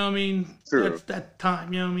bullying. You know what I mean? True. That's that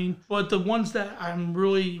time. You know what I mean? But the ones that I'm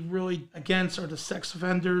really, really against are the sex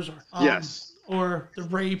offenders, or Yes. Or the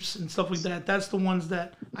rapes and stuff like that. That's the ones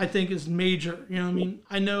that I think is major. You know what I mean?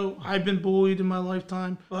 I know I've been bullied in my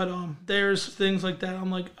lifetime, but there's things like that. I'm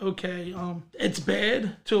like, okay, it's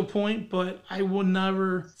bad to a point, but I would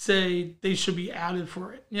never say they should be outed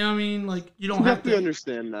for it. You know what I mean? Like, you don't have to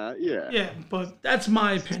understand that. Yeah. Yeah, but that's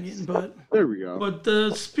my opinion. But there we go. But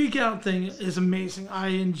the speak out thing is amazing. I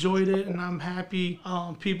enjoyed it, and I'm happy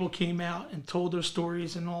people came out and told their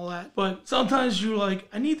stories and all that. But sometimes you're like,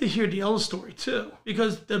 I need to hear the other story too,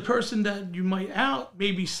 because the person that you might out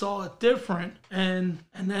maybe saw it different, and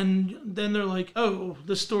then they're like, oh,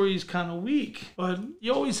 the story is kind of weak. But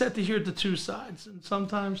you always have to hear the two sides, and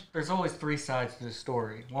sometimes there's always three sides to the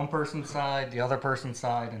story: one person's side, the other person's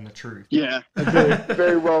side, and the truth. Yeah, very,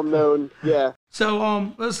 very well known. Yeah.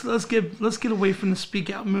 So let's get away from the speak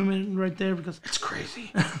out movement right there, because it's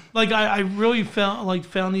crazy. Like I really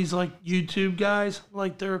found these like YouTube guys,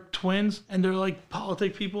 like they're twins and they're like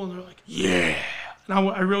politic people, and they're like, yeah, and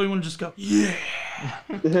I really want to just go, yeah.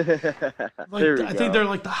 Like I think they're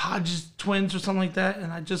like the Hodges twins or something like that,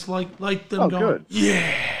 and I just like them going, good.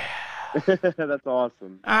 Yeah. That's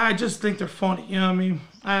awesome. I just think they're funny. You know what I mean?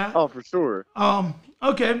 For sure.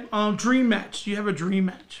 Okay. Dream match. Do you have a dream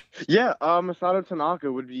match? Yeah. Masato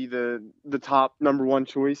Tanaka would be the top number one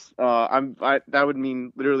choice. That would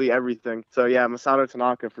mean literally everything. So yeah, Masato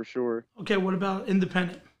Tanaka for sure. Okay. What about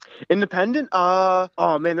independent? Independent?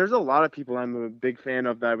 Oh man, there's a lot of people I'm a big fan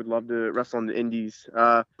of that I would love to wrestle on the indies.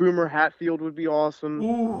 Boomer Hatfield would be awesome.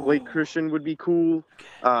 Ooh. Blake Christian would be cool.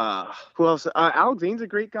 Who else? Alex Zane's a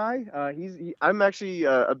great guy. I'm actually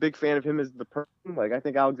a big fan of him as the person. Like, I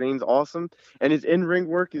think Alex Zane's awesome, and his in-ring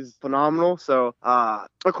work is phenomenal. So,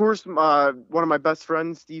 of course, one of my best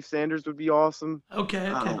friends, Steve Sanders, would be awesome.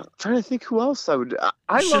 Okay. Trying to think who else I would.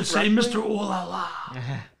 I should love say wrestling. Mr. Ooh La La.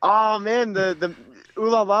 Oh man, the Ooh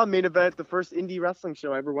La La main event at the first indie wrestling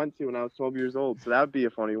show I ever went to when I was 12 years old. So that would be a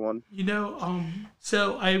funny one. You know,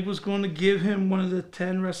 so I was going to give him one of the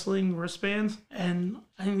 10 wrestling wristbands, and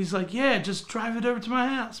he's like, yeah, just drive it over to my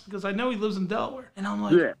house, because I know he lives in Delaware. And I'm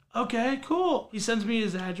like, Yeah. Okay, cool. He sends me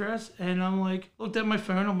his address, and I'm like, looked at my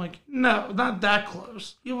phone, I'm like, no, not that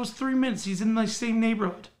close. It was 3 minutes. He's in my same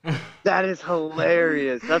neighborhood. That is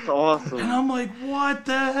hilarious. That's awesome. And I'm like, what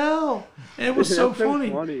the hell? And it was so That's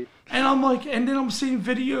funny. And I'm like, and then I'm seeing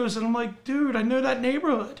videos, and I'm like, dude, I know that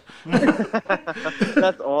neighborhood.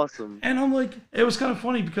 That's awesome. And I'm like, it was kind of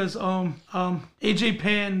funny because AJ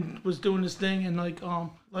Pan was doing this thing, and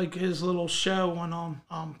like his little show on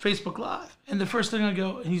Facebook Live. And the first thing I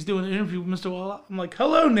go, and he's doing an interview with Mr. Walla. I'm like,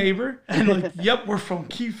 hello, neighbor. And like, yep, we're from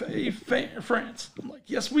Kiev, France. I'm like,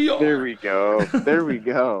 yes, we are. There we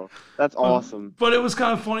go. That's awesome. But it was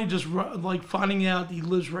kind of funny just like finding out he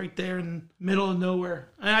lives right there in the middle of nowhere.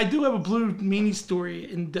 And I do have a Blue Meanie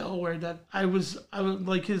story in Delaware that I was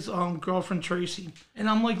like his girlfriend Tracy. And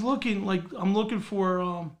I'm like looking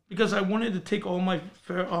for because I wanted to take all my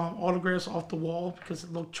autographs off the wall because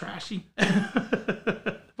it looked trashy.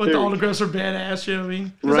 But the autographs are badass, you know what I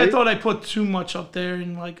mean? Because I thought I put too much up there,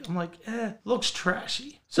 and I'm like, looks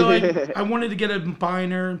trashy. So I wanted to get a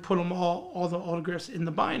binder and put them all the autographs in the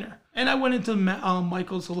binder. And I went into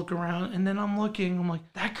Michael's to look around, and then I'm like,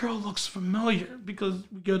 that girl looks familiar, because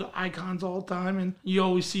we go to Icons all the time, and you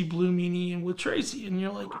always see Blue Meanie and with Tracy, and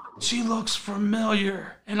you're like, she looks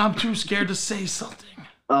familiar, and I'm too scared to say something.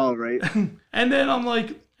 Oh, right. And then I'm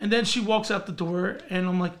like, and then she walks out the door, and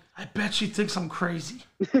I'm like, I bet she thinks I'm crazy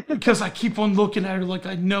because I keep on looking at her like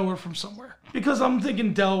I know her from somewhere. Because I'm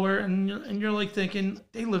thinking Delaware, and you're like thinking,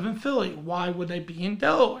 they live in Philly. Why would they be in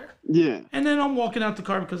Delaware? Yeah. And then I'm walking out the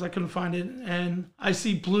car because I couldn't find it, and I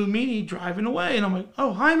see Blue Meanie driving away, and I'm like,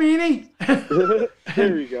 oh, hi, Meanie.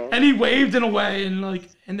 There we go. And he waved in a way, and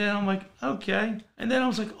then I'm like, okay. And then I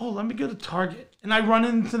was like, oh, let me go to Target. And I run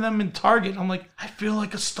into them in Target. I'm like, I feel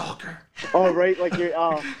like a stalker. Oh, right. Like you're.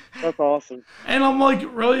 Oh, that's awesome. And I'm like,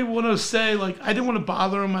 really want to say, like, I didn't want to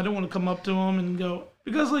bother him. I didn't want to come up to him and go,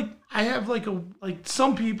 because like I have like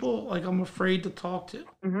some people like I'm afraid to talk to.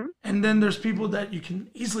 Mm-hmm. And then there's people that you can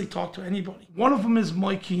easily talk to anybody. One of them is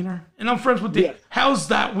Mike Keener, and I'm friends with Dave. Yeah. How's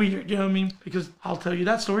that weird? You know what I mean? Because I'll tell you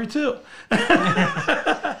that story too.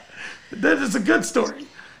 That is a good story.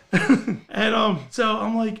 And so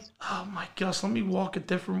I'm like, oh my gosh, let me walk a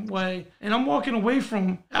different way. And I'm walking away from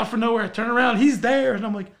him. Out for nowhere, I turn around, he's there, and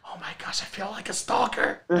I'm like, oh my gosh, I feel like a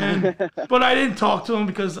stalker. But I didn't talk to him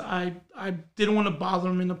because I didn't want to bother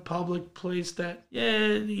him in a public place that,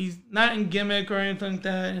 he's not in gimmick or anything like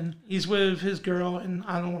that, and he's with his girl, and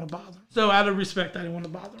I don't want to bother him. So out of respect, I didn't want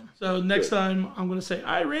to bother him. So next time, I'm going to say,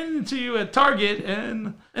 I ran into you at Target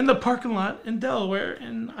and in the parking lot in Delaware,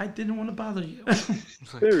 and I didn't want to bother you.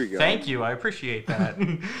 There we go. Thank you. I appreciate that.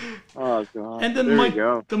 Oh, God. And then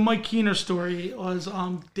the Mike Keener story was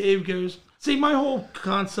Dave goes, see, my whole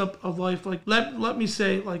concept of life, like, let me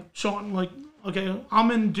say, like, Sean, like, okay,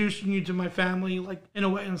 I'm introducing you to my family, like, in a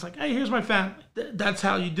way, and it's like, hey, here's my family. That's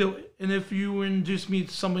how you do it. And if you introduce me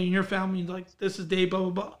to somebody in your family, like, this is Dave, blah, blah,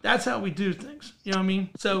 blah. That's how we do things. You know what I mean?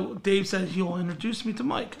 So Dave said he'll introduce me to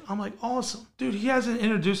Mike. I'm like, awesome. Dude, he hasn't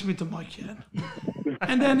introduced me to Mike yet.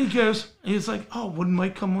 And then he's like, oh, wouldn't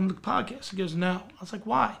Mike come on the podcast? He goes, no. I was like,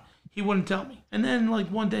 why? He wouldn't tell me. And then, like,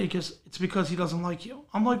 one day he goes, it's because he doesn't like you.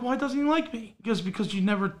 I'm like, why doesn't he like me? He goes, because you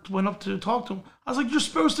never went up to talk to him. I was like, you're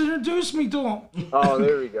supposed to introduce me to him. Oh,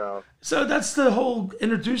 there we go. So that's the whole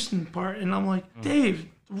introducing part. And I'm like, Dave,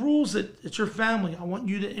 the rules that it's your family. I want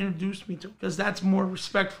you to introduce me to, because that's more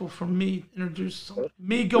respectful for me to introduce someone.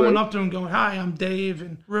 Me going up to him going, hi, I'm Dave.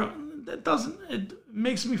 And it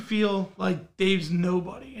makes me feel like Dave's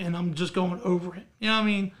nobody and I'm just going over him. You know what I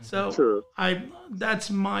mean? So True. That's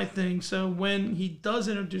my thing. So when he does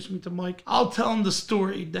introduce me to Mike, I'll tell him the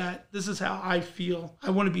story that this is how I feel. I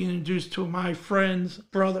want to be introduced to my friend's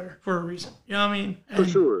brother for a reason. You know what I mean? And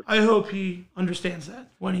for sure. I hope he understands that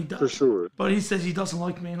when he does. For sure. But he says he doesn't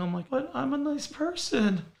like me, and I'm like, but I'm a nice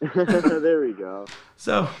person. There we go.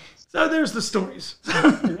 So there's the stories.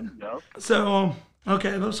 So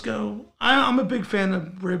okay, let's go. I'm a big fan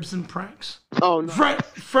of ribs and pranks. Oh, no.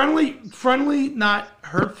 Friendly, not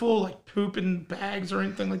hurtful, like poop in bags or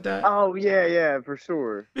anything like that. Oh, yeah, for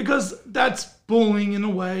sure. Because that's bullying in a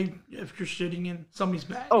way if you're shitting in somebody's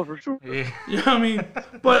bag. Oh, for sure. Yeah. You know what I mean?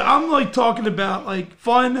 But I'm like talking about like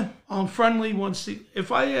fun, friendly ones.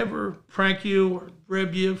 If I ever prank you or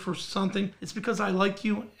rib you for something, it's because I like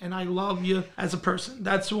you and I love you as a person.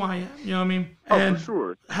 That's who I am. You know what I mean? Oh, for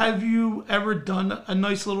sure. Have you ever done a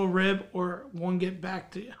nice little rib or one get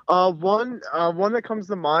back to you? One that comes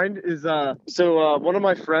to mind is one of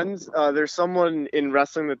my friends, there's someone in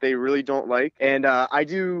wrestling that they really don't like, and I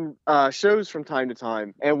do shows from time to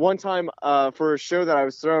time. And one time for a show that I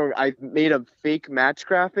was throwing, I made a fake match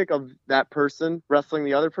graphic of that person wrestling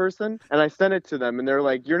the other person, and I sent it to them, and they're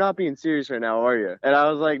like, "You're not being serious right now, are you?" And I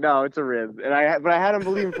was like, "No, it's a rib." And I had them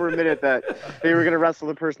believe for a minute that they were gonna wrestle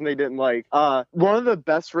the person they didn't like. One of the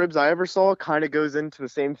best ribs I ever saw kind of goes into the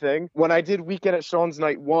same thing. When I did Weekend at Sean's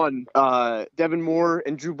Night 1, Devin Moore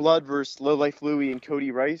and Drew Blood versus Low Life Louie and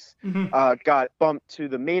Cody Rice got bumped to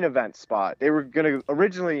the main event spot. They were gonna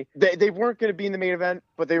originally they weren't gonna be in the main event,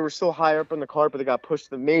 but they were still high up on the card, but they got pushed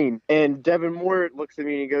to the main. And Devin Moore looks at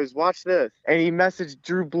me and he goes, "Watch this." And he messaged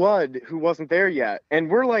Drew Blood, who wasn't there yet.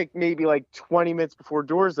 And we're maybe 20 minutes before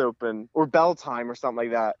doors open or bell time or something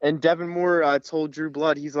like that. And Devin Moore told Drew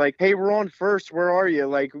Blood, he's like, "Hey, we're on first. Where are you?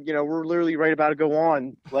 We're literally right about to go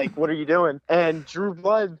on. What are you doing?" And Drew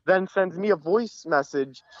Blood then sends me a voice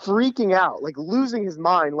message freaking out, losing his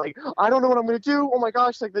mind. "I don't know what I'm going to do. Oh my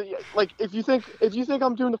gosh. If you think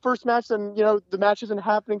I'm doing the first match, then, the match isn't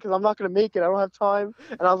happening because I'm not going to make it. I don't have time."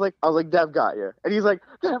 And I was like, "Dev got you." And he's like,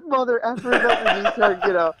 "That mother effer." And he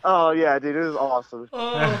started, oh yeah, dude, it was awesome.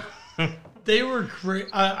 Oh, they were great.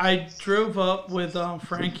 I drove up with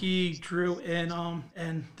Frankie, Drew,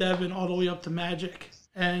 and Devin all the way up to Magic.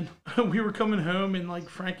 and we were coming home, and like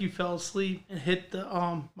Frankie fell asleep and hit the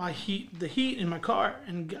the heat in my car,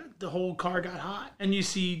 and the whole car got hot. And you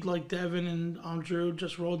see like Devin and Drew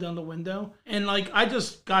just roll down the window, and like I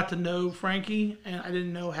just got to know Frankie, and I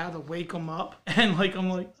didn't know how to wake him up, and like I'm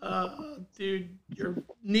like, dude, your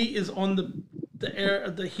knee is on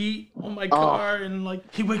the heat on my car, and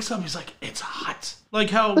like he wakes up, he's like, it's hot, like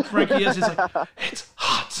how Frankie is. He's like, it's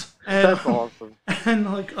hot. And, That's awesome.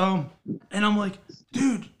 And like and I'm like,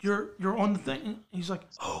 dude, you're on the thing. And he's like,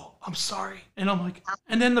 oh, I'm sorry. And I'm like,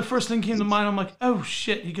 and then the first thing came to mind, I'm like, oh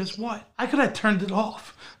shit. He goes, what? I could have turned it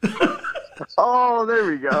off. Oh, there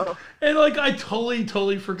we go. And like I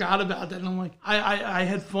totally forgot about that. And I'm like, I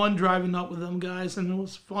had fun driving up with them guys, and it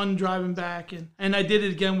was fun driving back, and I did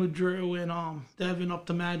it again with Drew and Devin up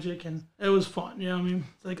to Magic, and it was fun. You know what I mean?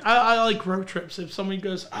 It's like I like road trips. If somebody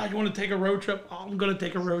goes, you want to take a road trip? Oh, I'm gonna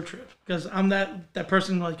take a road trip, because I'm that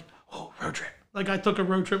person like, oh, road trip. Like I took a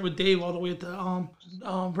road trip with Dave all the way to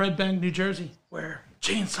Red Bank, New Jersey, where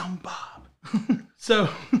Chainsaw Bob. So.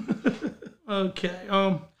 Okay.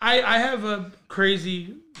 I have a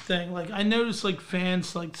crazy thing. Like I noticed like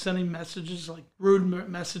fans like sending messages, like rude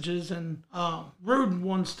messages, and rude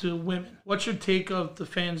ones to women. What's your take of the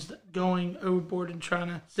fans going overboard and trying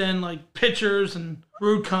to send like pictures and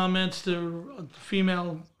rude comments to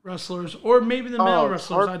female wrestlers, or maybe the male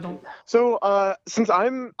wrestlers? I don't. So, since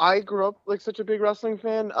I grew up like such a big wrestling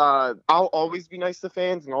fan, I'll always be nice to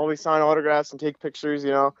fans and always sign autographs and take pictures.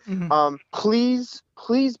 You know, Mm-hmm.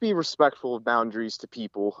 Please be respectful of boundaries to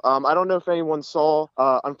people. I don't know if anyone saw,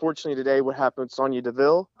 unfortunately today, what happened with Sonya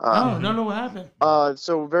Deville. No, what happened?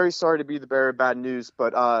 So very sorry to be the bearer of bad news,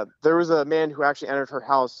 but there was a man who actually entered her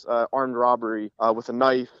house, armed robbery, with a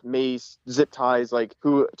knife, mace, zip ties, like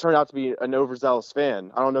who turned out to be an overzealous fan.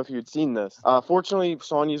 I don't know if you had seen this. Fortunately,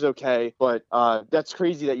 Sonya's okay, but that's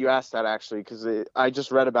crazy that you asked that actually, because I just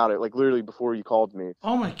read about it like literally before you called me.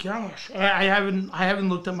 Oh my gosh, I haven't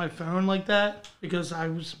looked at my phone like that because I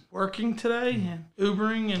was working today and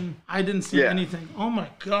Ubering, and I didn't see anything. Oh my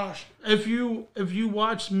gosh. If you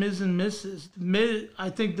watch Miz and Mrs. I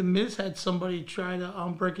think the Miz had somebody try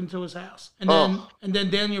to break into his house, and then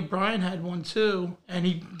Daniel Bryan had one too, and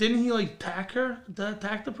he like attack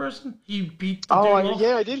the person. He beat the dude off.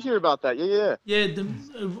 Yeah, I did hear about that. Yeah.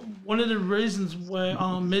 One of the reasons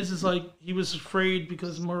why Miz is like, he was afraid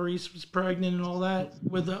because Maurice was pregnant and all that,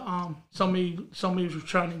 with the somebody was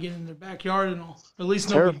trying to get in their backyard and all. At least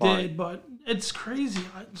nobody did, but it's crazy.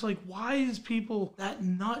 It's like, why is people that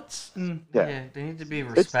nuts? And Yeah, they need to be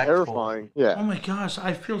respectful. It's terrifying. Yeah. oh my gosh,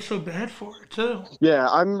 I feel so bad for it too. Yeah,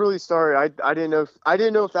 I'm really sorry. I didn't know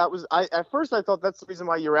if that was. At first I thought that's the reason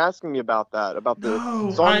why you were asking me about that, about the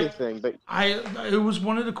Sonya thing. But it was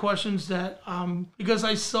one of the questions that because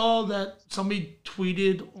I saw that somebody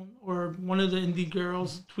tweeted, or one of the indie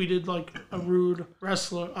girls tweeted like a rude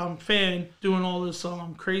wrestler fan doing all this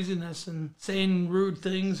craziness and saying rude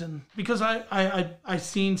things, and because I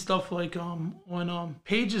seen stuff like on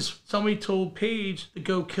Paige's, somebody told Paige to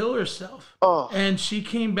go kill herself, and she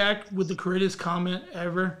came back with the greatest comment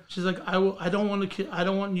ever. She's like, I don't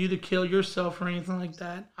want you to kill yourself or anything like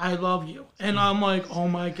that. I love you. And I'm like, oh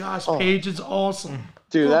my gosh, Paige is awesome.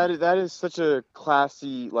 Dude, that is such a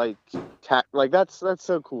classy that's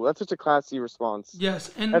so cool. That's such a classy response.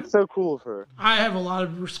 Yes, and that's so cool of her. I have a lot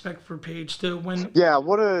of respect for Paige too. What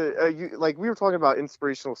we were talking about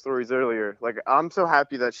inspirational stories earlier. Like, I'm so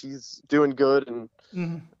happy that she's doing good, and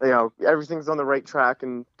you know, everything's on the right track,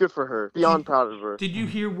 and good for her. Beyond proud of her. Did you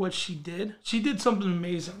hear what she did? She did something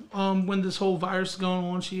amazing. When this whole virus is going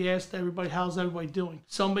on, she asked everybody, how's everybody doing?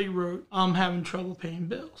 Somebody wrote, I'm having trouble paying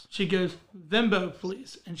bills. She goes, Venmo, please.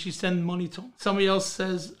 And she sent money to them. Somebody else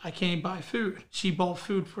says, I can't buy food. She bought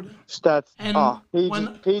food for them.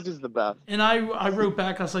 Paige is the best. And I wrote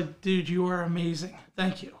back, I was like, dude, you are amazing.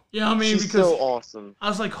 Thank you. You know what I mean? She's so awesome. I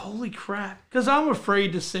was like, holy crap. Because I'm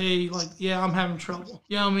afraid to say, like, yeah, I'm having trouble.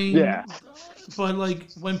 You know what I mean? Yeah. But,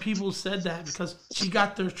 like, when people said that, because she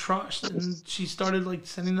got their trust and she started, like,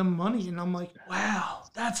 sending them money. And I'm like, wow,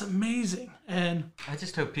 that's amazing. And I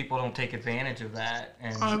just hope people don't take advantage of that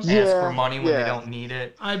and ask for money when they don't need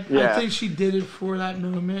it. I think she did it for that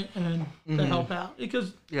moment and to help out.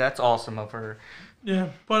 Because that's awesome of her. Yeah,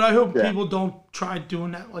 but I hope people don't try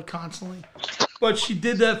doing that, like, constantly. But she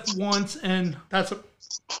did that once, and that's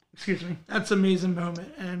Excuse me. That's an amazing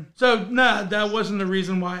moment. And so, nah, that wasn't the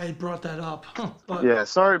reason why I brought that up. But, Yeah,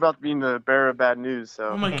 sorry about being the bearer of bad news. So.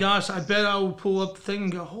 oh my gosh, I bet I would pull up the thing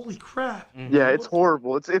and go, holy crap. Yeah, it's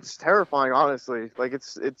horrible. It's terrifying, honestly. Like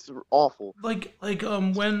it's awful. Like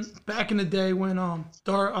when back in the day when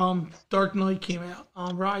Dark Knight came out,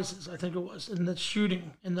 Rises, I think it was, and the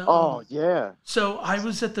shooting and the Oh yeah. So I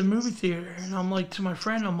was at the movie theater and I'm like to my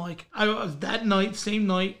friend, I'm like, I was that night, same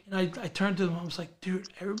night, and I turned to them, I was like, dude,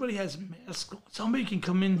 everybody has masks on. Somebody can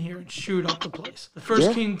come in here and shoot up the place. The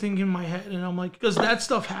first thing in my head, and I'm like, because that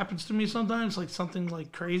stuff happens to me sometimes, like something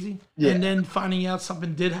like crazy, and then finding out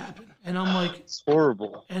something did happen. And I'm like, it's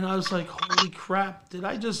horrible. And I was like, holy crap, did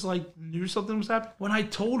I just like knew something was happening? When I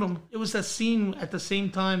told him, it was that scene at the same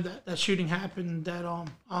time that shooting happened, that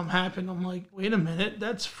happened. I'm like, wait a minute,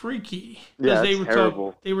 that's freaky. Yeah, they it's were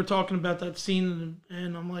terrible. they were talking about that scene,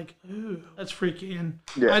 and I'm like, ooh, that's freaky. And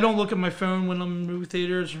Yeah. I don't look at my phone when I'm in movie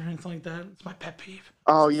theaters or anything like that. It's my pet peeve.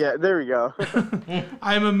 Oh yeah, there we go.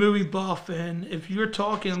 I'm a movie buff, and if you're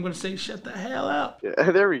talking, I'm going to say, shut the hell up. Yeah,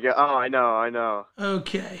 there we go. Oh, I know.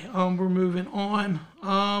 Okay, we're moving on.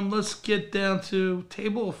 Let's get down to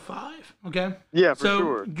table of 5, okay? Yeah, for so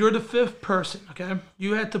sure. You're the 5th person, okay?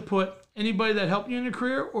 You had to put anybody that helped you in your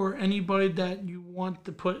career or anybody that you want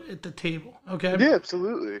to put at the table, okay? Yeah,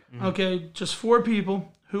 absolutely. Okay, just 4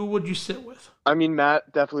 people. Who would you sit with? I mean,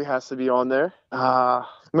 Matt definitely has to be on there.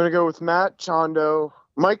 I'm gonna go with Matt, Chondo,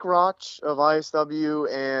 Mike Roch of ISW,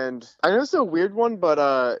 and I know it's a weird one,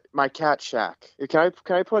 but my cat Shaq. Can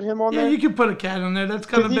I put him on Yeah, there? you can put a cat on there. That's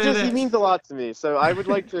kind of badass. He means a lot to me, so I would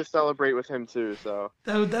like to celebrate with him too. So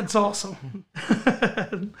That's awesome.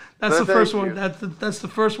 That's Well, the first thank one. you. That's the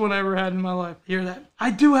first one I ever had in my life. Hear that?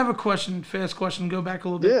 I do have a question, fast question. Go back a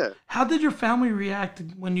little bit. Yeah. How did your family react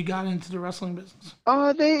when you got into the wrestling business?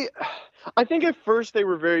 I think at first they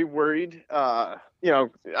were very worried.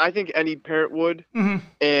 I think any parent would.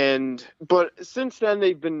 But since then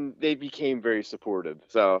they became very supportive.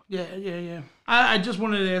 So Yeah. I just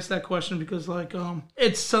wanted to ask that question because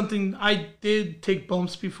it's something I did take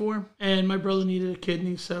bumps before, and my brother needed a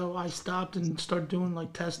kidney, so I stopped and started doing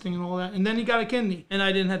like testing and all that, and then he got a kidney, and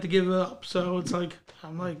I didn't have to give it up. So it's like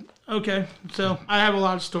I'm like, okay. So I have a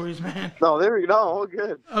lot of stories, man. no, there we go. All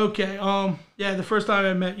good. Okay. Yeah, the first time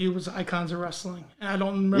I met you was Icons of Wrestling, and I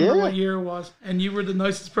don't remember what year it was, and you were the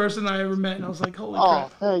nicest person I ever met, and I was like, holy Oh,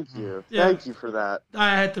 crap. thank you. Yeah. Thank you for that.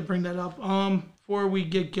 I had to bring that up. Before we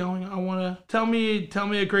get going, I want to tell me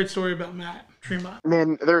a great story about Matt Tremont.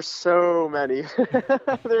 Man, there's so many.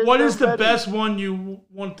 What is the best one you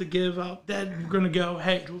want to give up that you're going to go,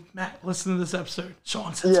 hey, Matt, listen to this episode.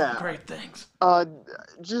 Sean said some great things.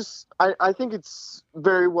 I think it's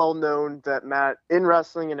very well known that Matt, in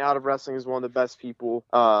wrestling and out of wrestling, is one of the best people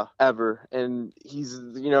ever. And he's,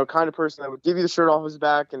 kind of person that would give you the shirt off his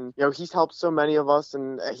back. And, he's helped so many of us.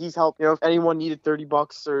 And he's helped, if anyone needed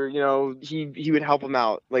 $30 or, he would help them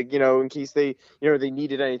out. Like, in case they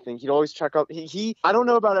needed anything. He'd always check up. I don't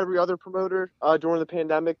know about every other promoter during the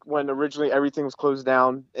pandemic when originally everything was closed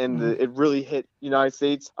down and it really hit United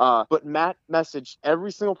States. But Matt messaged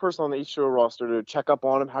every single person on the H2O roster to check up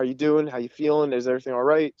on him. How you doing? How you feeling? Is everything all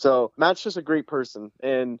right? So Matt's just a great person.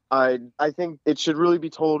 And I think it should really be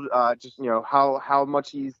told how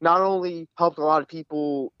much he's not only helped a lot of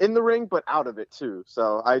people in the ring, but out of it too.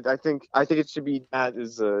 So I think it should be Matt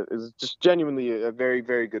is just genuinely a very,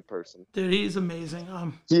 very good person. Dude, he's amazing.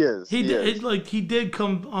 He is. He did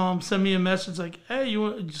come send me a message like, hey,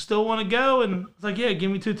 you still want to go? And it's like, yeah, give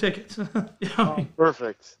me 2 tickets.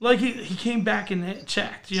 Perfect. Like he came back and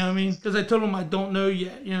checked, you know what I mean? Because I told him I don't know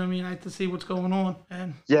yet, you know what I mean? I have to see what's going on.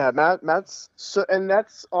 And yeah, Matt's so, and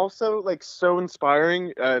that's also like so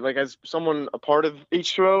inspiring. Like as someone a part of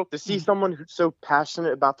H2O, to see someone who's so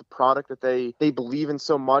passionate about the product that they believe in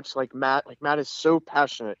so much. Like Matt is so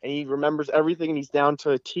passionate and he remembers everything and he's down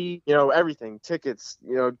to a T. Everything, tickets,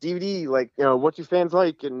 DVD, like what you fans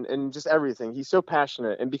like and just everything. He's so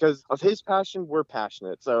passionate, and because of his passion, we're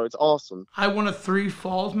passionate. So it's awesome. I want a 3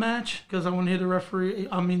 falls match because I want to hear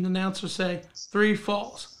the announcer say 3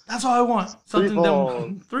 falls. That's all I want. Something 3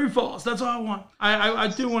 falls. 3 falls. That's all I want. I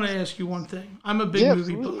do want to ask you one thing. I'm a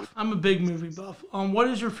big movie buff. What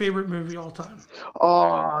is your favorite movie all time?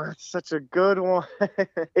 Oh, that's such a good one.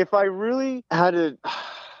 If I really had to,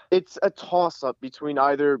 It's a toss-up between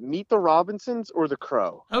either Meet the Robinsons or The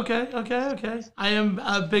Crow. Okay. I am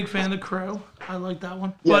a big fan of Crow. I like that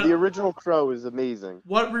one. Yeah, But the original Crow is amazing.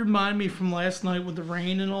 what reminded me from last night with the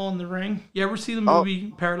rain and all in the ring? You ever see the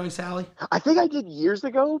movie Paradise Alley? I think I did years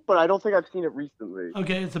ago, but I don't think I've seen it recently.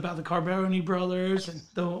 Okay, it's about the Carboni brothers and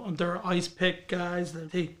they're ice pick guys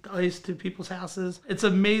that take ice to people's houses. It's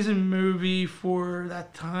an amazing movie for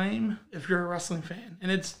that time if you're a wrestling fan.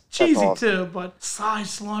 And it's cheesy awesome. too, but Cy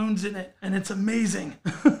Sloane's in it and it's amazing.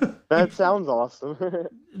 That sounds awesome.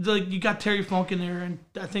 Like you got Terry Funk in there and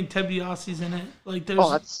I think Ted DiBiase's in it. Like there's Oh,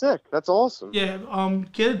 that's sick. That's awesome. yeah,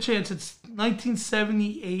 get a chance. It's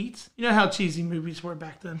 1978. You know how cheesy movies were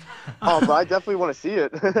back then. Oh, but I definitely want to see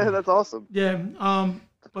it. That's awesome. Yeah,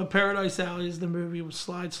 but Paradise Alley is the movie with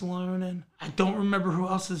Slide Stallone, and I don't remember who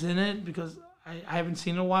else is in it because I haven't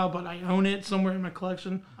seen it in a while, but I own it somewhere in my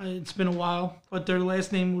collection. It's been a while, but their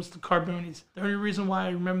last name was the Carbonis. The only reason why I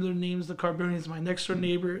remember their names, the Carbonis, my next door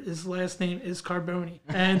neighbor, his last name is Carboni,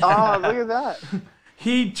 and Oh, look at that.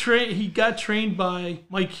 he got trained by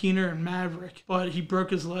Mike Keener and Maverick, but he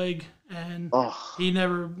broke his leg and Oh, he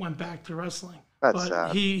never went back to wrestling. that's But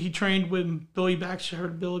sad. he trained with Billy Bax. You heard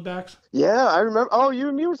of Billy Bax? Yeah, I remember. Oh, you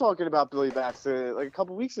and me were talking about Billy Bax like a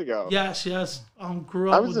couple weeks ago. Yes. Grew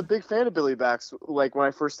up. I was a big fan of Billy Bax, like when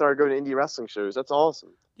I first started going to indie wrestling shows. That's awesome.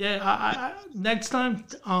 Yeah. I next time,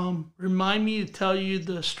 remind me to tell you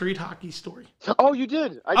the street hockey story. Oh, you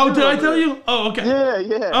did. Did I remember tell that. you? Oh, okay.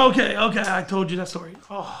 Yeah. Okay. I told you that story.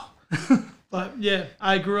 Oh. But yeah,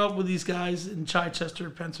 I grew up with these guys in Chichester,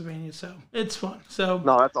 Pennsylvania, so it's fun. So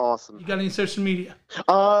No, that's awesome. you got any social media?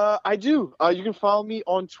 I do. You can follow me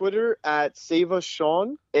on Twitter at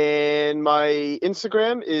SaveUsSean, and my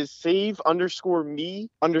Instagram is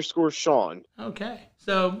save_me_Sean. Okay.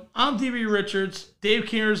 So I'm DB Richards. Dave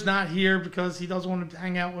Keener's not here because he doesn't want to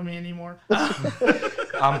hang out with me anymore.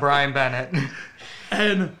 I'm Brian Bennett.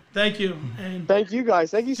 And thank you. And Thank you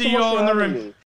guys. Thank you so See much you all for in the having ring. me.